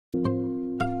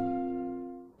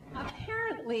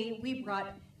Apparently, we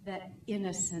brought that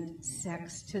innocent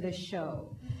sex to the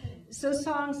show. So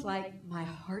songs like My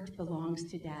Heart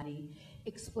Belongs to Daddy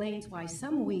explains why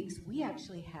some weeks we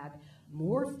actually had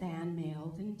more fan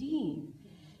mail than Dean.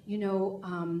 You know,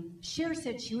 Cher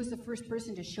said she was the first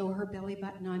person to show her belly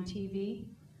button on TV.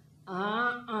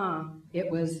 It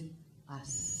was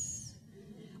us.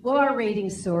 Well, our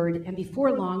ratings soared, and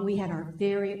before long, we had our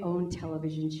very own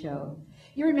television show.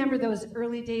 You remember those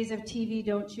early days of TV,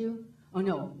 don't you? Oh,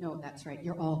 no, that's right.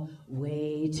 You're all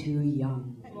way too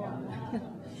young.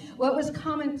 Well, it was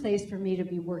commonplace for me to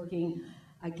be working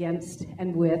against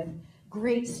and with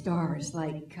great stars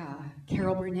like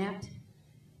Carol Burnett,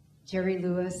 Jerry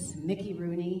Lewis, Mickey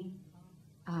Rooney.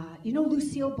 You know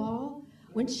Lucille Ball?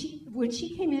 When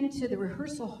she came into the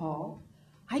rehearsal hall,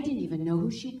 I didn't even know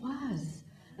who she was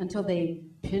until they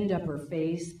pinned up her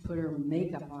face, put her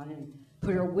makeup on, and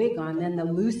put her wig on. Then the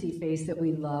Lucy face that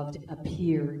we loved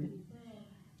appeared.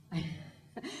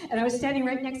 And I was standing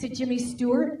right next to Jimmy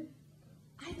Stewart.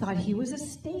 I thought he was a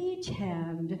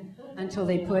stagehand until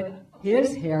they put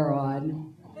his hair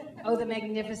on. Oh, the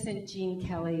magnificent Gene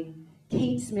Kelly,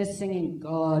 Kate Smith singing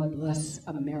God Bless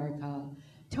America,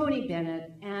 Tony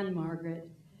Bennett, Anne Margaret,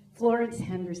 Florence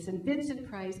Henderson, Vincent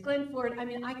Price, Glenn Ford. I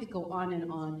mean, I could go on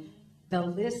and on. The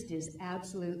list is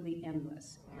absolutely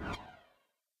endless.